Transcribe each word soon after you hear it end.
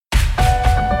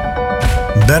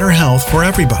better health for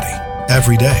everybody,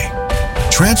 every day.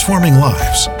 Transforming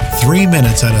lives, 3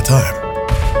 minutes at a time.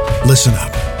 Listen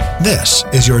up. This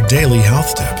is your daily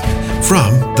health tip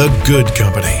from The Good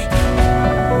Company.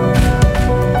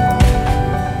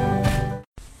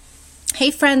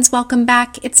 Hey friends, welcome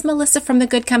back. It's Melissa from The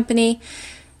Good Company,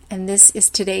 and this is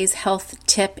today's health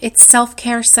tip. It's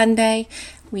Self-Care Sunday.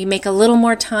 We make a little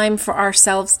more time for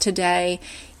ourselves today.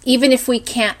 Even if we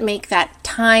can't make that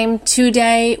time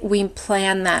today, we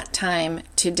plan that time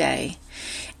today.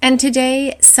 And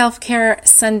today, Self-Care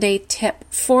Sunday tip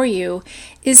for you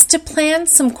is to plan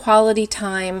some quality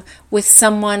time with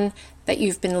someone that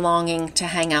you've been longing to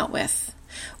hang out with.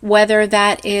 Whether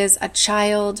that is a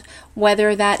child,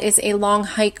 whether that is a long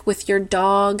hike with your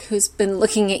dog who's been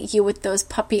looking at you with those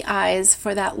puppy eyes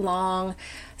for that long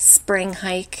spring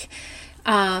hike.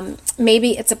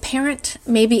 Maybe it's a parent,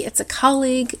 maybe it's a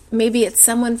colleague, maybe it's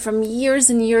someone from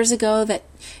years and years ago that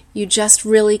you just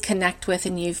really connect with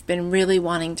and you've been really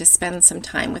wanting to spend some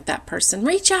time with that person.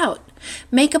 Reach out,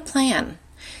 make a plan.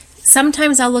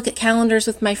 Sometimes I'll look at calendars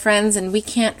with my friends and we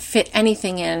can't fit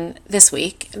anything in this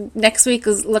week. Next week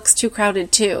looks too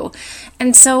crowded too.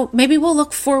 And so maybe we'll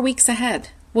look 4 weeks ahead.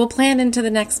 We'll plan into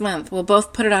the next month. We'll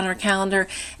both put it on our calendar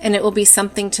and it will be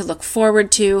something to look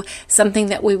forward to, something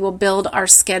that we will build our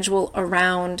schedule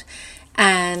around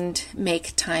and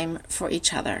make time for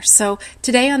each other. So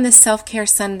today on this Self-Care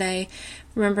Sunday,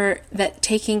 remember that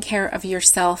taking care of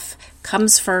yourself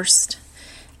comes first,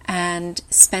 and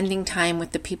spending time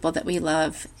with the people that we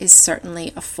love is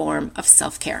certainly a form of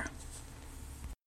self-care.